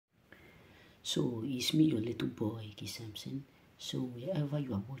So it's me, your little boy, K Samson. So wherever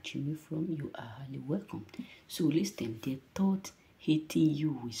you are watching me from, you are highly welcome. So listen, they thought hating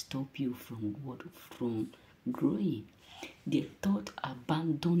you will stop you from what? From growing. They thought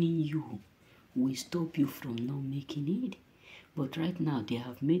abandoning you will stop you from not making it. But right now they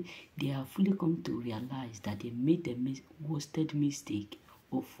have fully come to realize that they made the wasted mistake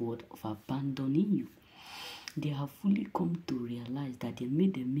of what? Of abandoning you. They have fully come to realize that they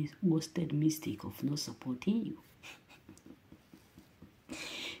made the wasted mistake of not supporting you.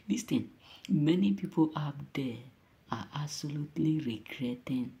 Listen, many people out there are absolutely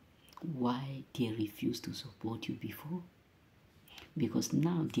regretting why they refused to support you before. Because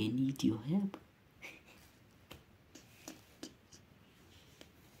now they need your help.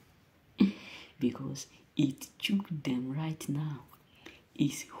 Because it took them right now.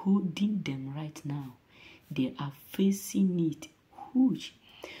 It's holding them right now. They are facing it huge.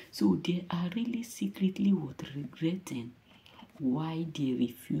 So they are really secretly what? Regretting why they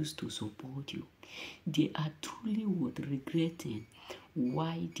refuse to support you. They are truly what? Regretting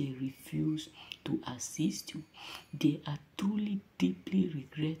why they refuse to assist you. They are truly deeply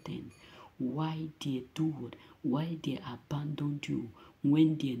regretting why they do what? Why they abandoned you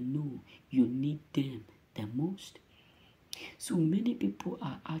when they know you need them the most. So many people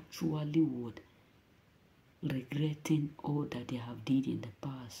are actually what? Regretting all that they have did in the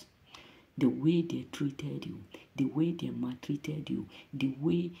past. The way they treated you, the way they maltreated you, the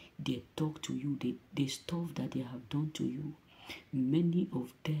way they talk to you, the stuff that they have done to you. Many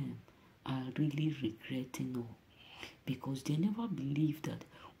of them are really regretting all because they never believed that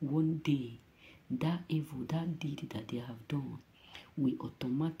one day that evil, that deed that they have done will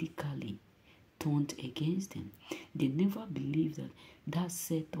automatically turn against them. They never believed that that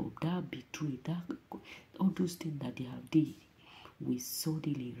setup, that betrayal, that all those things that they have did will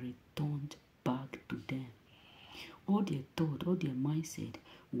suddenly return back to them. All their thought, all their mindset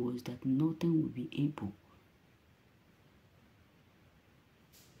was that nothing will be able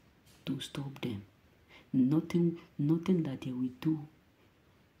to stop them. Nothing that they will do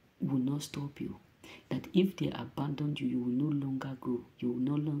will not stop you. That if they abandon you, you will no longer grow. You will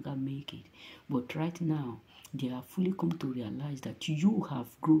no longer make it. But right now, they have fully come to realize that you have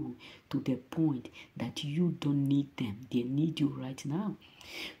grown to the point that you don't need them. They need you right now.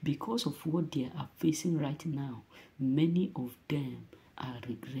 Because of what they are facing right now, many of them are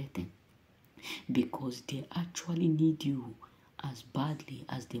regretting. Because they actually need you as badly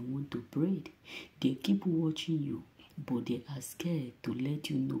as they want to breed. They keep watching you, but they are scared to let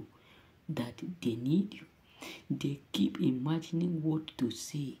you know that they need you. They keep imagining what to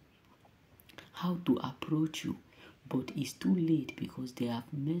say, how to approach you, but it's too late because they have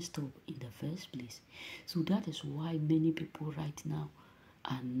messed up in the first place. So that is why many people right now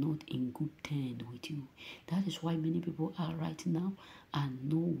are not in good terms with you. That is why many people are right now are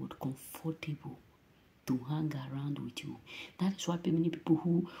not comfortable to hang around with you. That is why many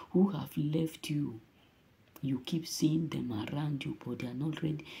people who have left you, you keep seeing them around you, but they are not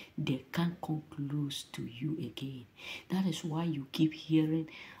ready. They can't come close to you again. That is why you keep hearing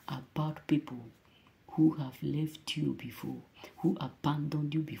about people who have left you before, who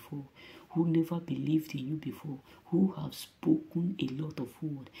abandoned you before, who never believed in you before, who have spoken a lot of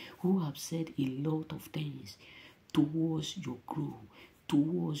words, who have said a lot of things towards your growth,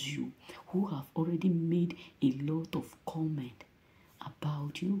 towards you, who have already made a lot of comment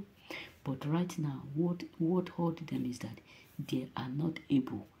about you. But right now, what hurt them is that they are not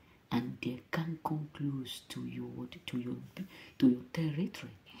able and they can't come close to your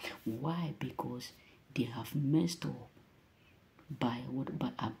territory. Why? Because they have messed up by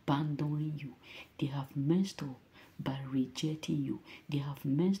abandoning you. They have messed up by rejecting you. They have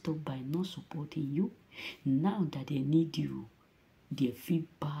messed up by not supporting you. Now that they need you, they feel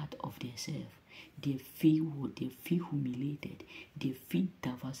bad of themselves. They feel what? They feel humiliated. They feel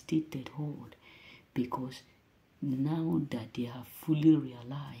devastated hard because now that they have fully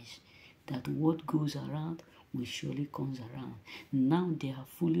realized that what goes around will surely comes around. Now they have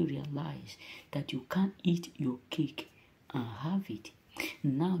fully realized that you can't eat your cake and have it.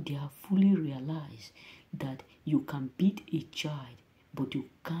 Now they have fully realized that you can beat a child but you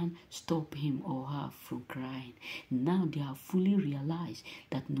can't stop him or her from crying. Now they have fully realized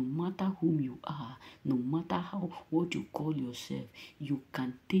that no matter whom you are, no matter what you call yourself, you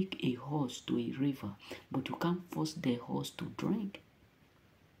can take a horse to a river, but you can't force the horse to drink.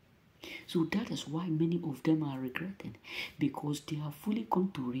 So that is why many of them are regretting, because they have fully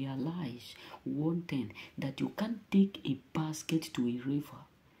come to realize one thing, that you can't take a basket to a river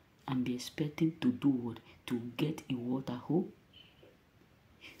and be expecting to do what? To get a water hole.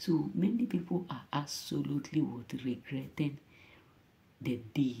 So many people are absolutely regretting the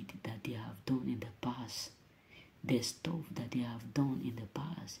deed that they have done in the past, the stuff that they have done in the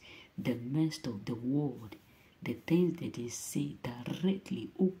past, the mess of the world, the things that they say directly,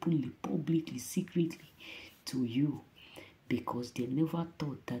 openly, publicly, secretly to you, because they never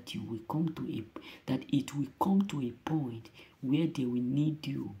thought that you will come to that it will come to a point where they will need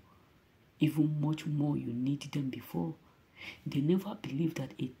you even much more you need them before. They never believed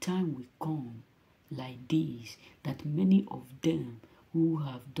that a time will come like this, that many of them who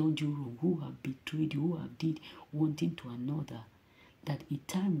have done you wrong, who have betrayed you, who have did one thing to another, that a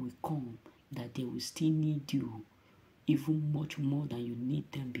time will come that they will still need you even much more than you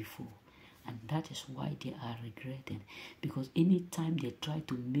need them before. And that is why they are regretting, because anytime they try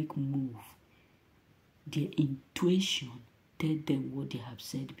to make move, their intuition tell them what they have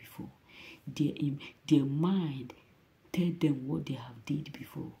said before. Their mind tell them what they have did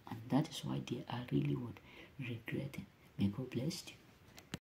before, and that is why they are really regretting. May God bless you.